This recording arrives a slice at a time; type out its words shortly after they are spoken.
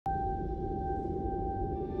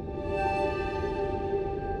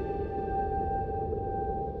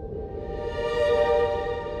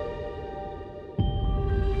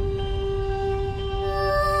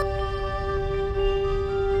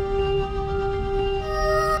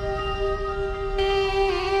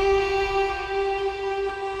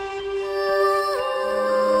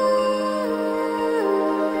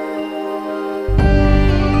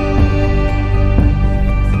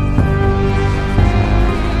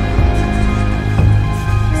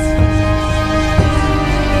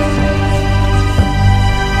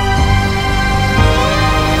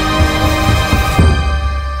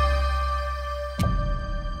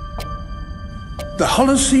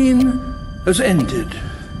Holocene has ended.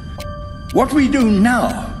 What we do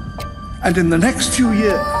now and in the next few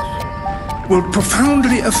years will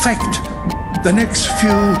profoundly affect the next few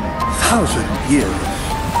thousand years.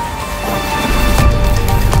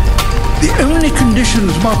 The only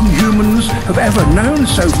conditions modern humans have ever known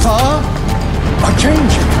so far are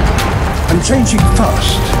changing, and changing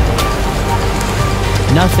fast.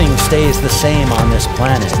 Nothing stays the same on this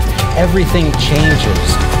planet. Everything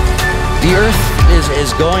changes. The Earth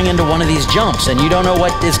is going into one of these jumps, and you don't know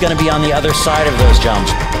what is going to be on the other side of those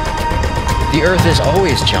jumps. The Earth is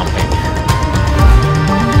always jumping.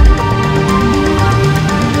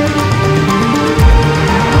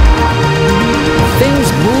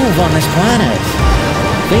 Things move on this planet.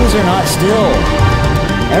 Things are not still.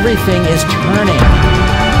 Everything is turning.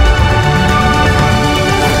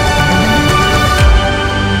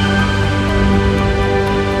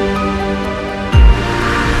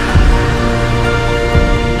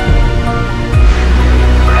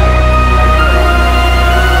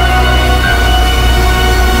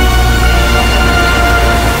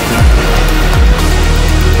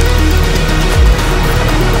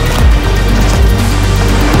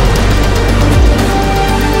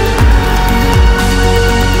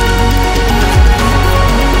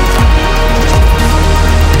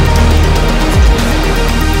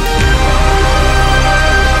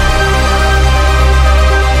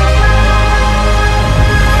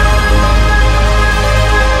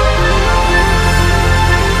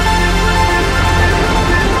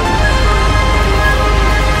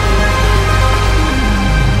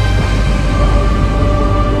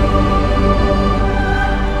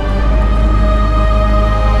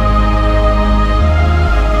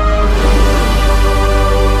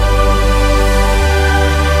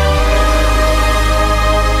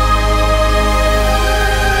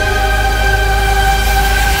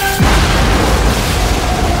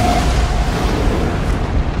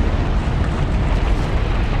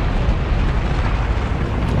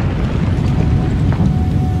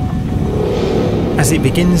 As it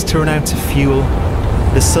begins to run out of fuel,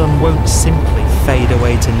 the sun won't simply fade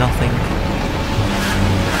away to nothing.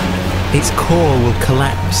 Its core will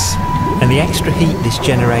collapse, and the extra heat this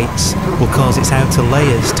generates will cause its outer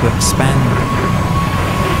layers to expand.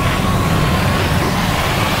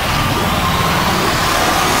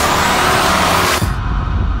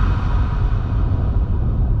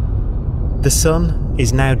 The sun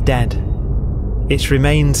is now dead. Its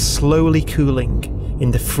remains slowly cooling in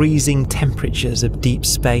the freezing temperatures of deep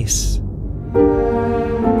space.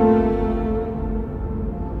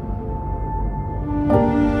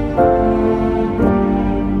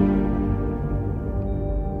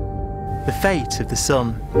 The fate of the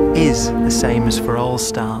sun is the same as for all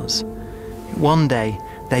stars. One day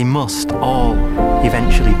they must all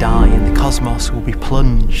eventually die, and the cosmos will be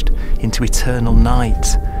plunged into eternal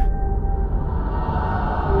night.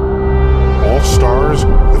 All stars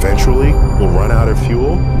eventually will run out of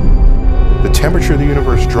fuel. The temperature of the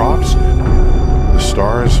universe drops. The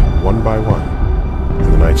stars, one by one,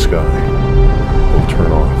 in the night sky will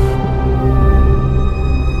turn off.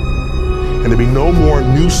 And there'll be no more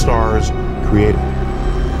new stars created.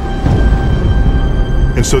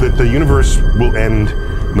 And so that the universe will end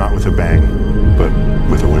not with a bang, but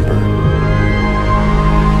with a whimper.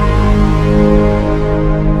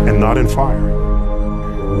 And not in fire,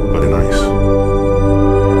 but in ice.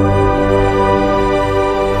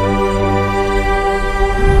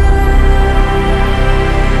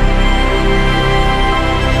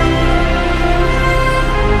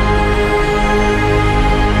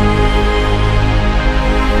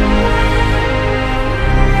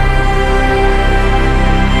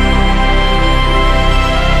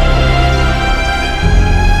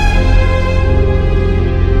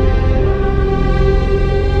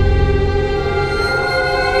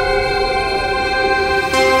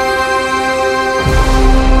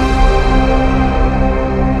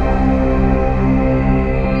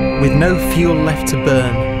 With no fuel left to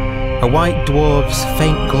burn, a white dwarf's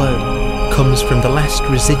faint glow comes from the last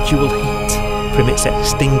residual heat from its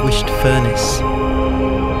extinguished furnace.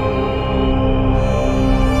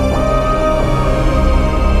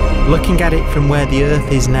 Looking at it from where the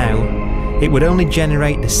Earth is now, it would only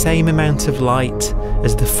generate the same amount of light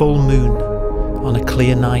as the full moon on a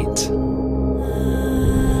clear night.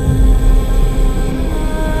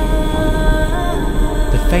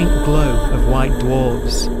 The faint glow of white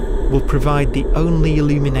dwarfs will provide the only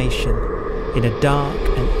illumination in a dark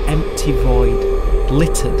and empty void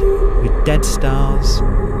littered with dead stars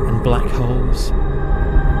and black holes.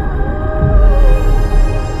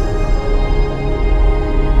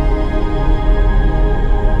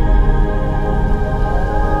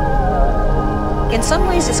 In some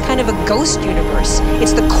ways, it's kind of a ghost universe.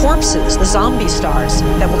 It's the corpses, the zombie stars,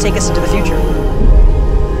 that will take us into the future.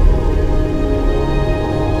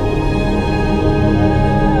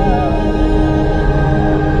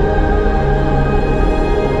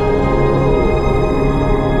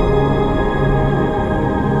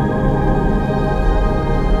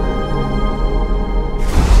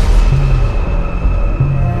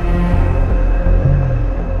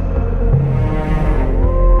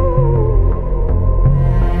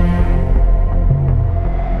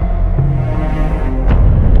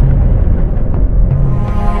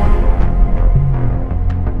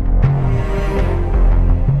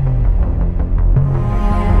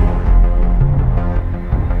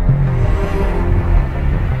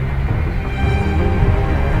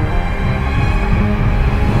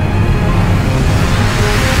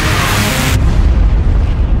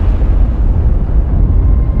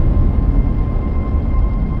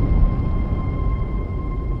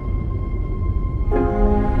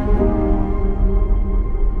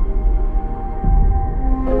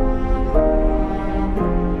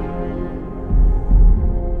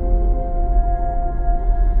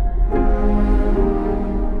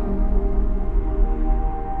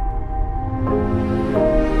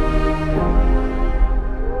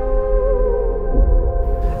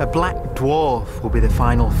 A black dwarf will be the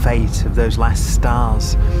final fate of those last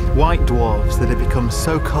stars. White dwarfs that have become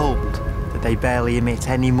so cold that they barely emit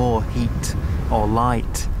any more heat or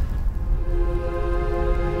light.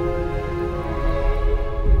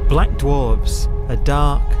 Black dwarfs are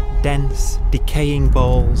dark, dense, decaying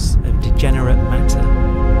balls of degenerate matter.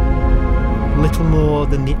 Little more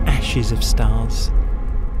than the ashes of stars.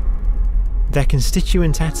 Their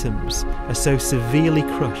constituent atoms are so severely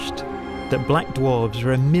crushed that black dwarfs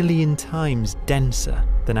are 1,000,000 times denser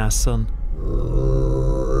than our sun.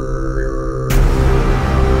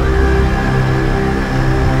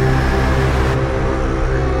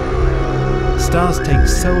 Stars take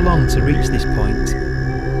so long to reach this point,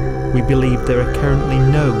 we believe there are currently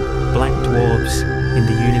no black dwarfs in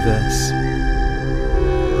the universe.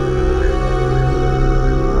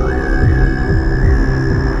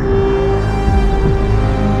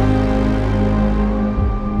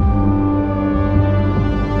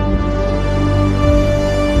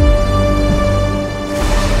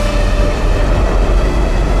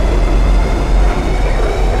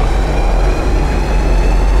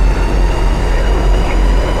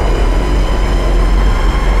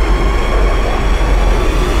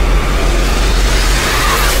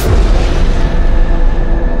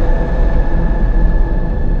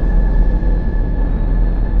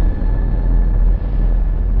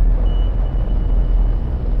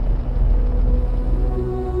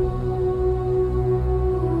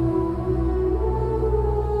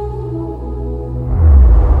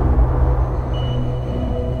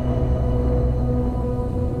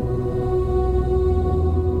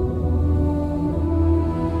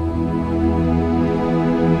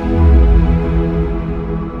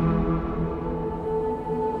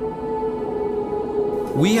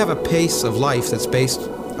 We have a pace of life that's based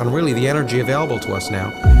on really the energy available to us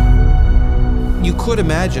now. You could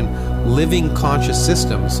imagine living conscious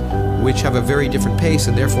systems which have a very different pace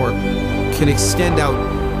and therefore can extend out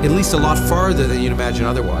at least a lot farther than you'd imagine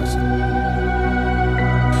otherwise.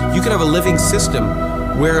 You could have a living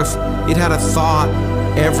system where if it had a thought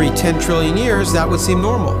every 10 trillion years, that would seem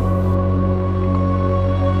normal.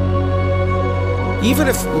 Even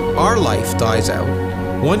if our life dies out,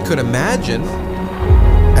 one could imagine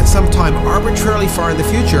at some time arbitrarily far in the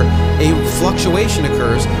future, a fluctuation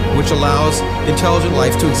occurs which allows intelligent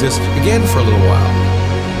life to exist again for a little while.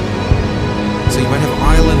 So you might have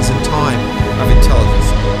islands in time of intelligence.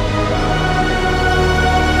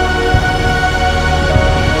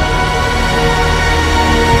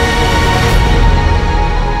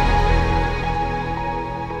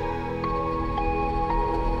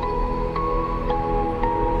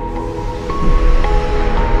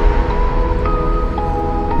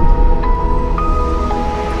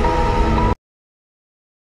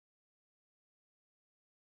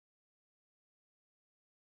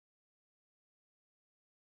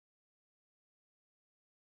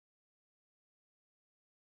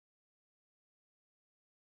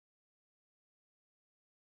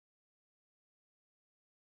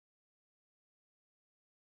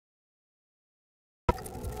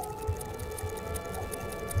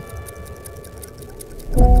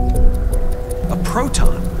 A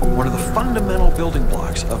proton, one of the fundamental building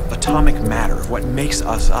blocks of atomic matter, of what makes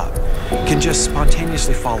us up, can just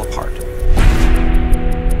spontaneously fall apart.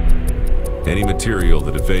 Any material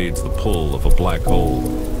that evades the pull of a black hole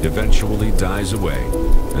eventually dies away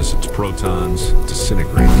as its protons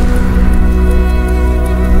disintegrate.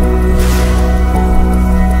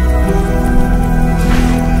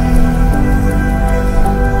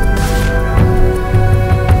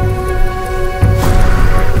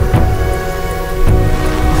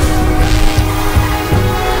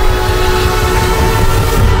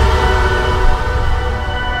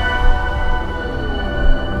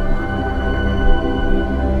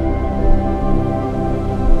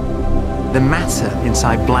 The matter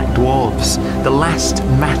inside black dwarfs, the last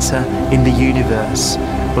matter in the universe,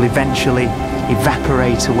 will eventually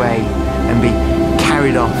evaporate away and be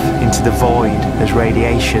carried off into the void as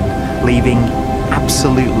radiation, leaving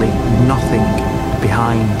absolutely nothing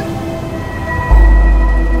behind.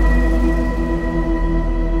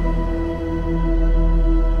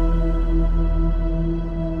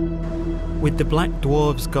 With the black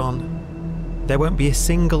dwarfs gone, there won't be a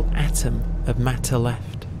single atom of matter left.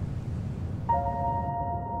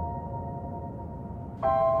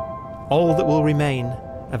 All that will remain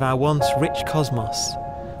of our once rich cosmos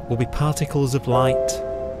will be particles of light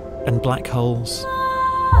and black holes.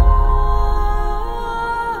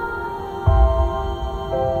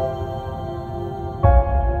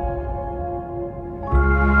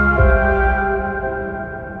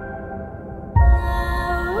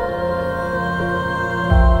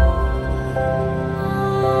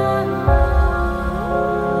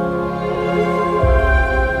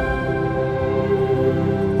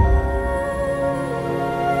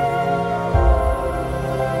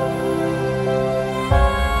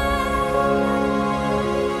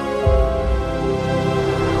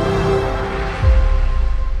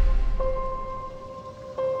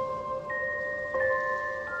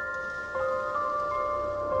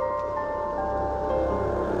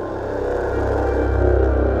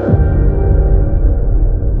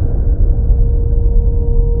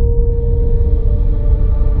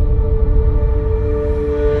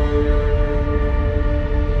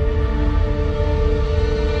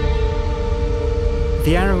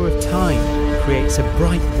 The arrow of time creates a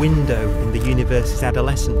bright window in the universe's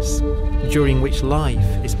adolescence, during which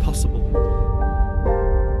life is possible.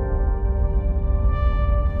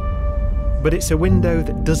 But it's a window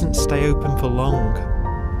that doesn't stay open for long.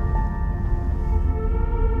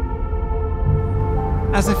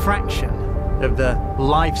 As a fraction of the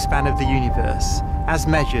lifespan of the universe, as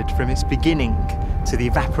measured from its beginning to the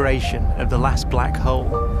evaporation of the last black hole,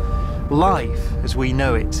 life, as we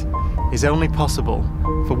know it, is only possible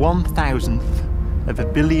for 1,000th of a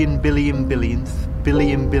billion billion billionth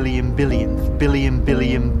billion billion billionth billion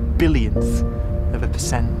billion billionth of a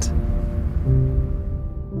percent.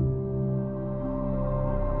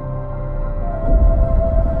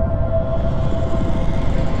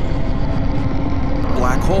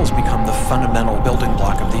 Black holes become the fundamental building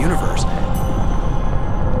block of the universe.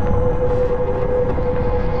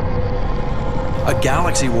 A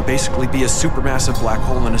galaxy will basically be a supermassive black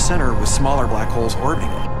hole in a center with smaller black holes orbiting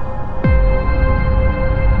it.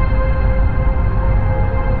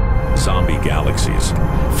 Zombie galaxies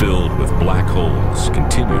filled with black holes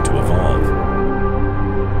continue to evolve.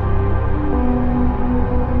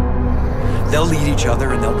 They'll eat each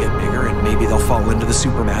other and they'll get bigger, and maybe they'll fall into the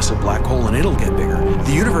supermassive black hole and it'll get bigger.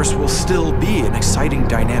 The universe will still be an exciting,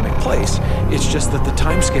 dynamic place. It's just that the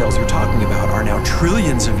timescales you're talking about are now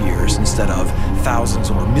trillions of years instead of thousands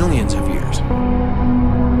or millions of years.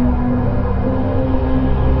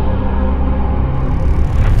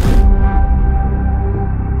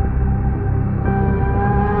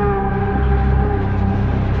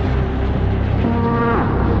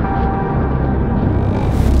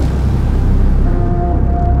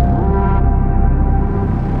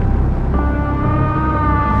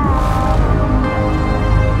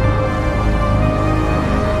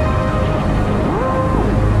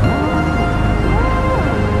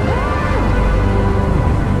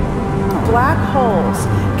 Black holes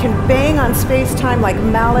can bang on space-time like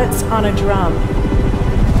mallets on a drum.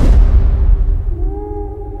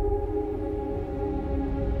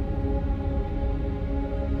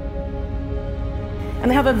 And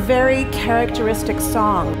they have a very characteristic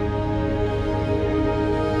song.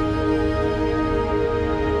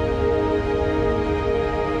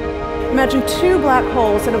 Imagine two black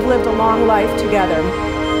holes that have lived a long life together.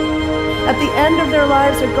 At the end of their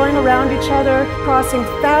lives, they're going around each other, crossing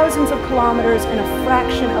thousands of kilometers in a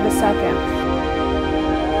fraction of a second.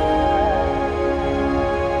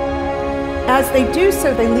 As they do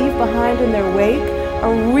so, they leave behind in their wake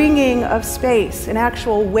a ringing of space, an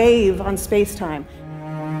actual wave on space-time.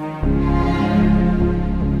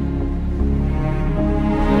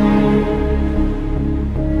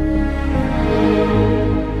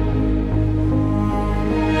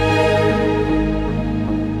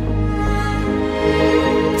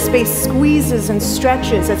 Space squeezes and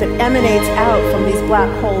stretches as it emanates out from these black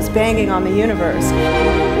holes banging on the universe.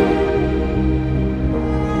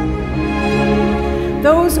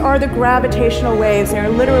 Those are the gravitational waves. They are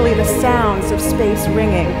literally the sounds of space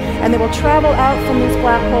ringing. And they will travel out from these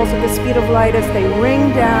black holes at the speed of light as they ring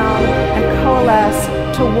down and coalesce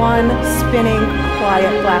to one spinning,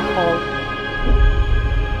 quiet black hole.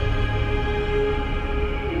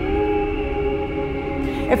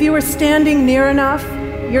 If you were standing near enough,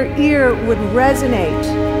 your ear would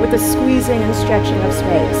resonate with the squeezing and stretching of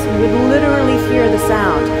space. You would literally hear the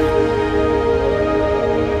sound.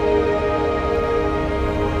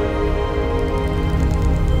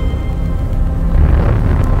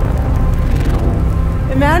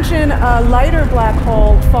 Imagine a lighter black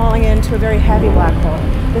hole falling into a very heavy black hole.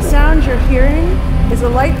 The sound you're hearing is a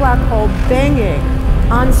light black hole banging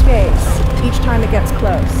on space each time it gets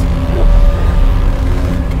close.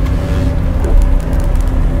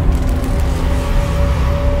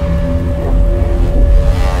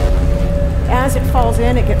 As it falls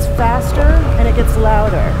in, it gets faster and it gets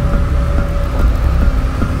louder.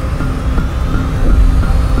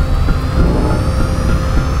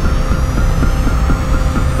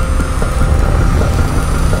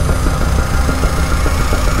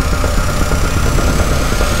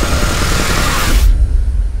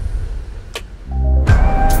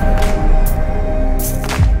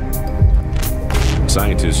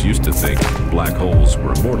 Scientists used to think black holes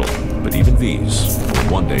were immortal, but even these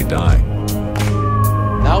will one day die.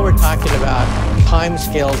 Now we're talking about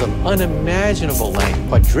timescales of unimaginable length,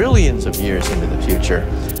 quadrillions of years into the future.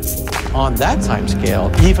 On that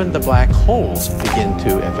timescale, even the black holes begin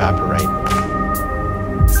to evaporate.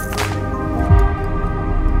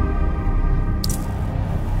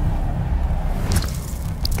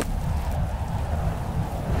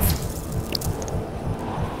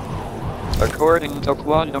 According to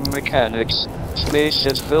quantum mechanics, space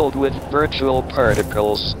is filled with virtual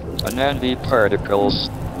particles, antiparticles,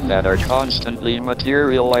 that are constantly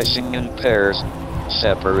materializing in pairs,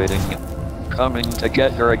 separating, coming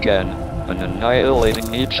together again, and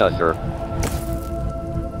annihilating each other.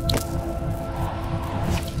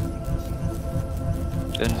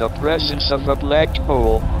 In the presence of a black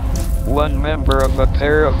hole, one member of a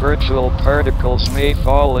pair of virtual particles may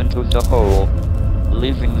fall into the hole,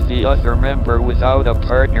 leaving the other member without a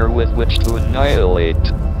partner with which to annihilate.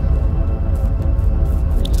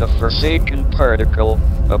 The forsaken particle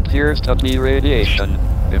appears to be radiation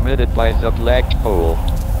emitted by the black hole.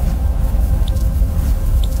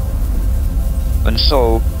 And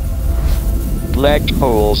so, black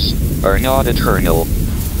holes are not eternal.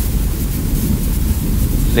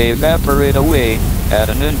 They evaporate away at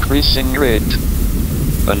an increasing rate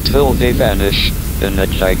until they vanish in a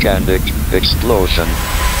gigantic explosion.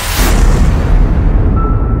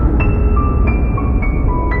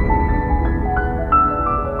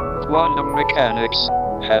 Quantum mechanics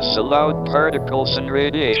has allowed particles and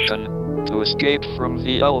radiation to escape from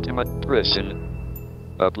the ultimate prison,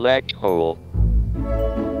 a black hole.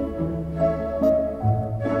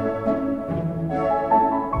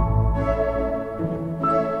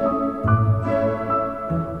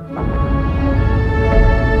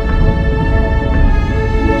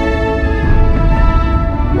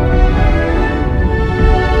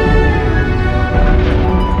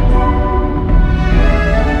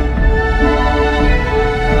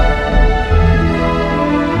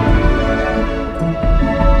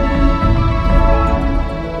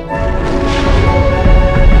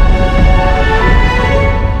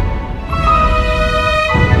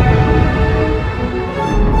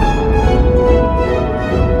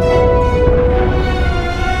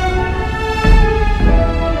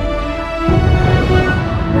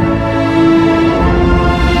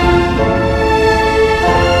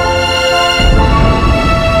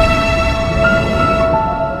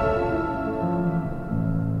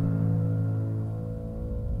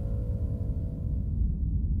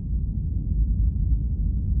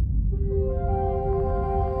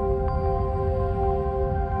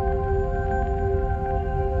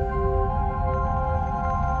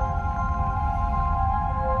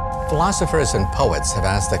 Philosophers and poets have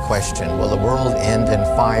asked the question, will the world end in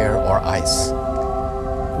fire or ice?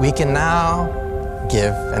 We can now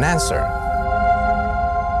give an answer.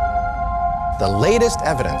 The latest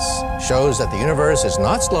evidence shows that the universe is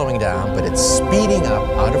not slowing down, but it's speeding up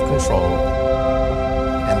out of control.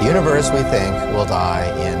 And the universe, we think, will die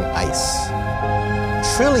in ice.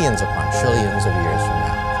 Trillions upon trillions of years from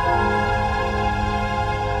now.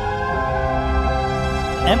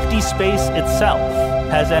 Empty space itself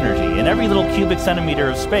has energy. In every little cubic centimeter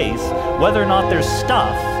of space, whether or not there's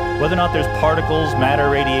stuff whether or not there's particles, matter,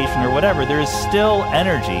 radiation, or whatever, there is still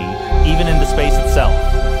energy, even in the space itself.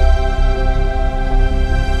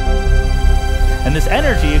 And this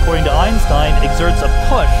energy, according to Einstein, exerts a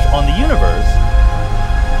push on the universe.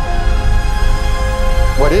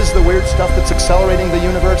 What is the weird stuff that's accelerating the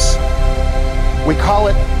universe? We call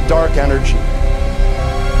it dark energy.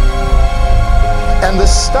 And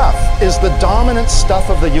this stuff is the dominant stuff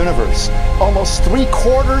of the universe. Almost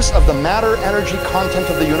 3/4 of the matter-energy content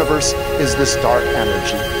of the universe is this dark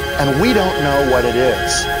energy. And we don't know what it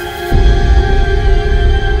is.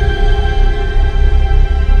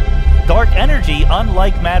 Dark energy,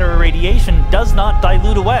 unlike matter or radiation, does not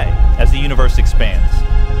dilute away as the universe expands.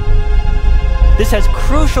 This has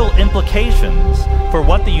crucial implications for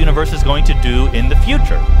what the universe is going to do in the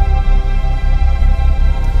future.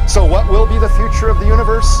 So what will be the future of the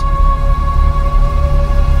universe?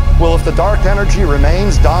 Well, if the dark energy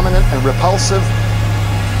remains dominant and repulsive,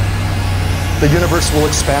 the universe will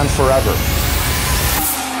expand forever.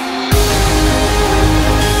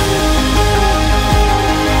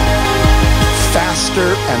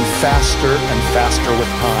 Faster and faster and faster with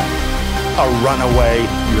time. A runaway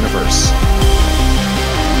universe.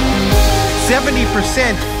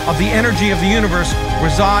 70% of the energy of the universe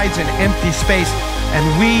resides in empty space, and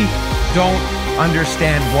we don't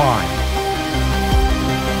understand why.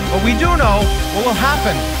 But we do know what will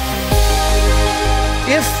happen.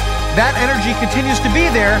 If that energy continues to be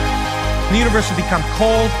there, the universe will become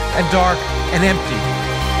cold and dark and empty.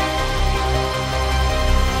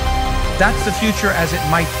 That's the future as it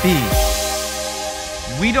might be.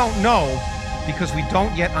 We don't know because we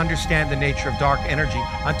don't yet understand the nature of dark energy.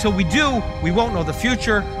 Until we do, we won't know the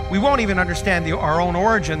future. We won't even understand our own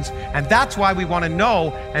origins, and that's why we want to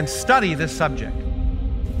know and study this subject.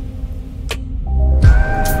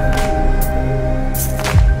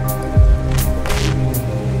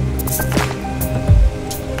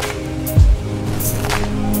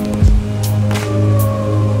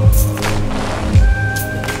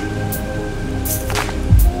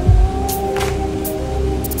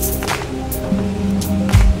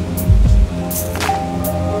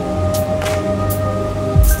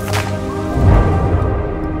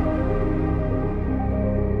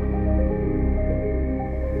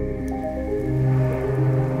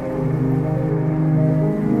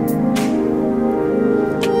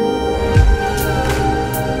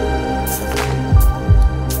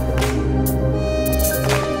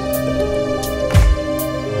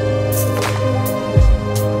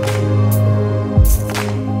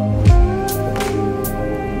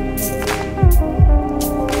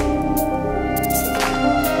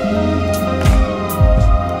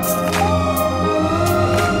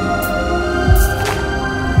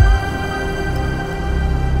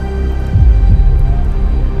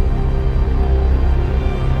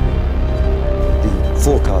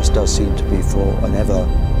 Forecast does seem to be for an ever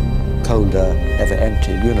colder, ever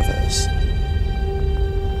emptier universe.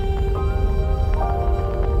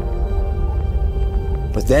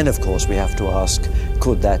 But then, of course, we have to ask,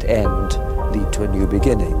 could that end lead to a new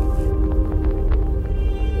beginning?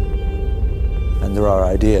 And there are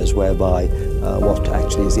ideas whereby what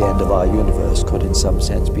actually is the end of our universe could in some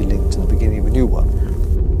sense be linked to the beginning of a new one.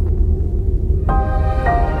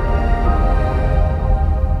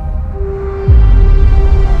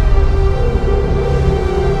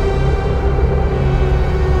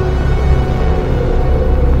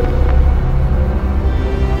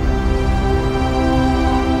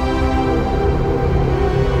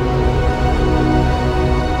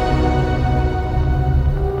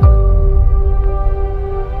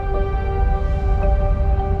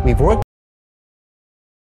 We've worked